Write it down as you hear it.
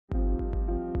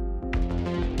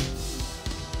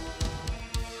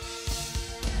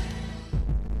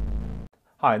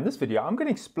Hi, in this video I'm going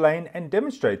to explain and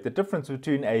demonstrate the difference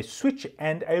between a switch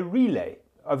and a relay.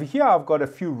 Over here I've got a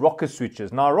few rocker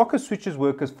switches. Now rocker switches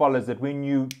work as follows: that when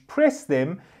you press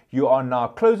them you are now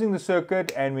closing the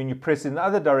circuit, and when you press in the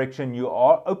other direction you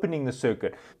are opening the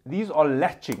circuit. These are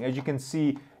latching. As you can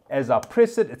see, as I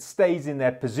press it, it stays in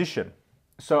that position.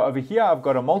 So over here I've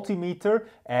got a multimeter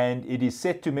and it is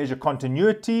set to measure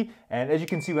continuity, and as you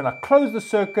can see, when I close the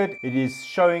circuit it is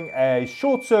showing a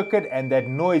short circuit, and that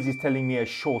noise is telling me a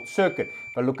short circuit.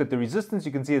 If I look at the resistance,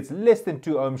 you can see it's less than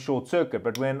 2 ohm short circuit,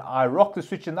 but when I rock the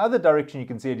switch in the other direction you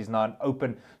can see it is now an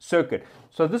open circuit.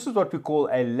 So this is what we call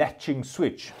a latching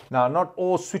switch. Now not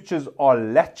all switches are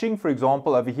latching. For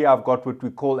example, over here I've got what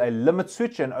we call a limit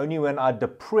switch, and only when I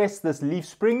depress this leaf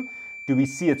spring do we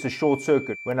see it's a short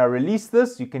circuit. When I release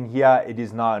this, you can hear it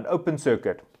is now an open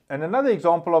circuit. And another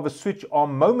example of a switch are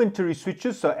momentary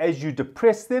switches. So as you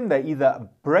depress them, they either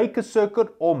break a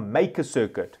circuit or make a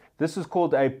circuit. This is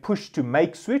called a push to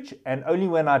make switch, and only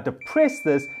when I depress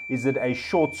this is it a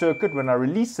short circuit. When I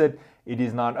release it, it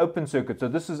is now an open circuit. So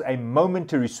this is a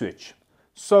momentary switch.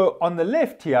 So on the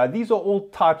left here, these are all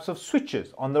types of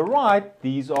switches. On the right,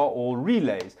 these are all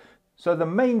relays. So the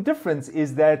main difference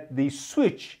is that the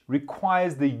switch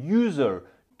requires the user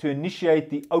to initiate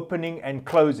the opening and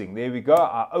closing. There we go,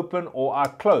 I open or I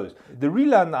close. The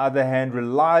relay, on the other hand,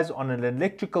 relies on an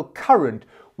electrical current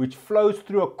which flows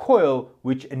through a coil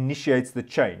which initiates the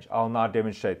change. I'll now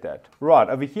demonstrate that. Right,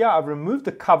 over here I've removed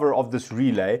the cover of this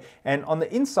relay, and on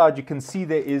the inside you can see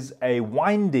there is a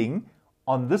winding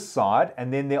on this side,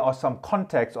 and then there are some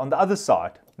contacts on the other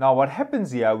side. Now what happens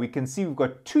here, we can see we've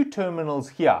got two terminals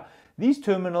here. These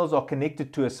terminals are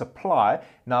connected to a supply.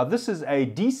 Now this is a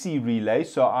DC relay,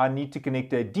 so I need to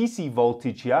connect a DC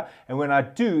voltage here, and when I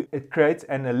do, it creates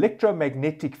an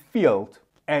electromagnetic field,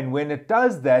 and when it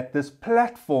does that, this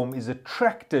platform is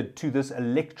attracted to this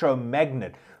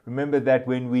electromagnet. Remember that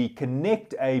when we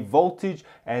connect a voltage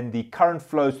and the current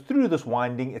flows through this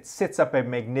winding, it sets up a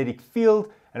magnetic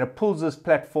field and it pulls this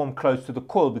platform close to the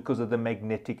coil because of the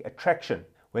magnetic attraction.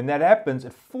 When that happens,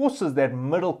 it forces that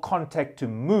middle contact to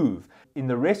move. In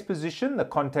the rest position, the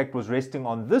contact was resting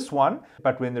on this one,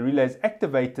 but when the relay is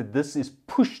activated, this is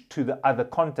pushed to the other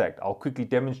contact. I'll quickly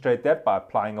demonstrate that by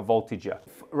applying a voltage here.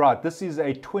 Right, this is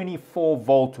a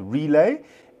 24-volt relay,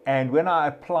 and when I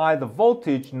apply the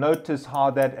voltage, notice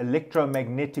how that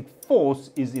electromagnetic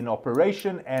force is in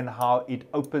operation and how it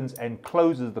opens and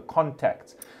closes the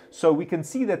contacts. So we can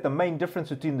see that the main difference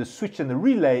between the switch and the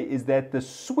relay is that the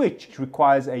switch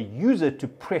requires a user to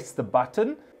press the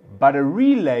button, but a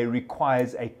relay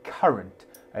requires a current.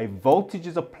 A voltage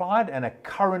is applied and a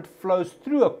current flows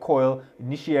through a coil,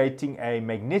 initiating a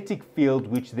magnetic field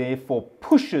which therefore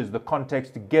pushes the contacts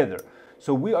together.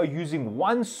 So we are using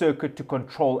one circuit to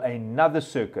control another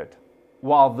circuit,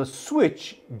 while the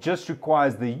switch just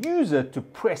requires the user to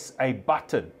press a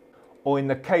button, or in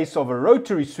the case of a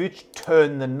rotary switch,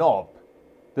 turn the knob.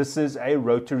 This is a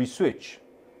rotary switch,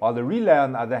 while the relay,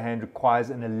 on the other hand, requires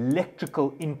an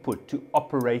electrical input to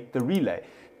operate the relay.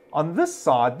 On this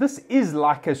side, this is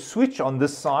like a switch on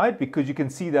this side, because you can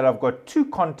see that I've got two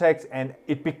contacts and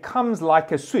it becomes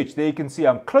like a switch. There you can see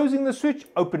I'm closing the switch,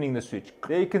 opening the switch.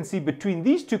 There you can see between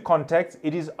these two contacts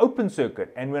it is open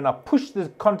circuit, and when I push the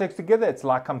contacts together it's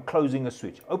like I'm closing a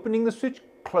switch, opening the switch,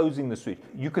 closing the switch.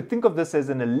 You could think of this as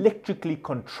an electrically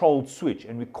controlled switch,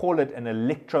 and we call it an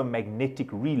electromagnetic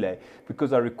relay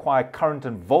because I require current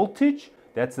and voltage.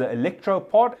 That's the electro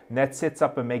part, and that sets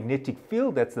up a magnetic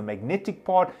field. That's the magnetic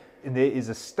part, and there is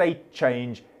a state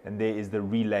change, and there is the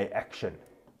relay action.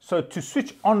 So to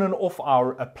switch on and off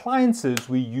our appliances,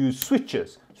 we use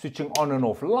switches, switching on and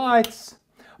off lights.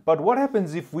 But what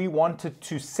happens if we wanted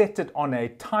to set it on a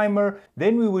timer?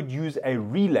 Then we would use a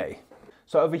relay.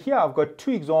 So over here I've got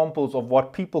two examples of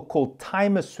what people call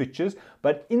timer switches,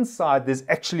 but inside there's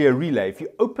actually a relay. If you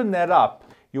open that up,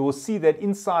 you will see that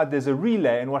inside there's a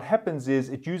relay, and what happens is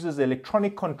it uses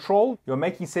electronic control. You're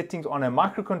making settings on a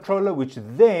microcontroller, which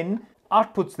then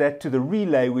outputs that to the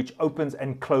relay, which opens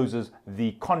and closes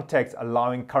the contacts,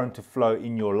 allowing current to flow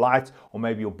in your lights, or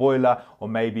maybe your boiler, or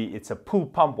maybe it's a pool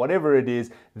pump, whatever it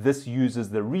is. This uses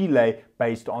the relay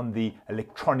based on the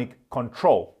electronic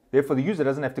control. Therefore, the user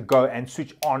doesn't have to go and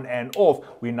switch on and off.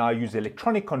 We now use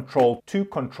electronic control to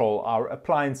control our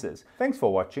appliances. Thanks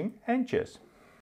for watching, and cheers.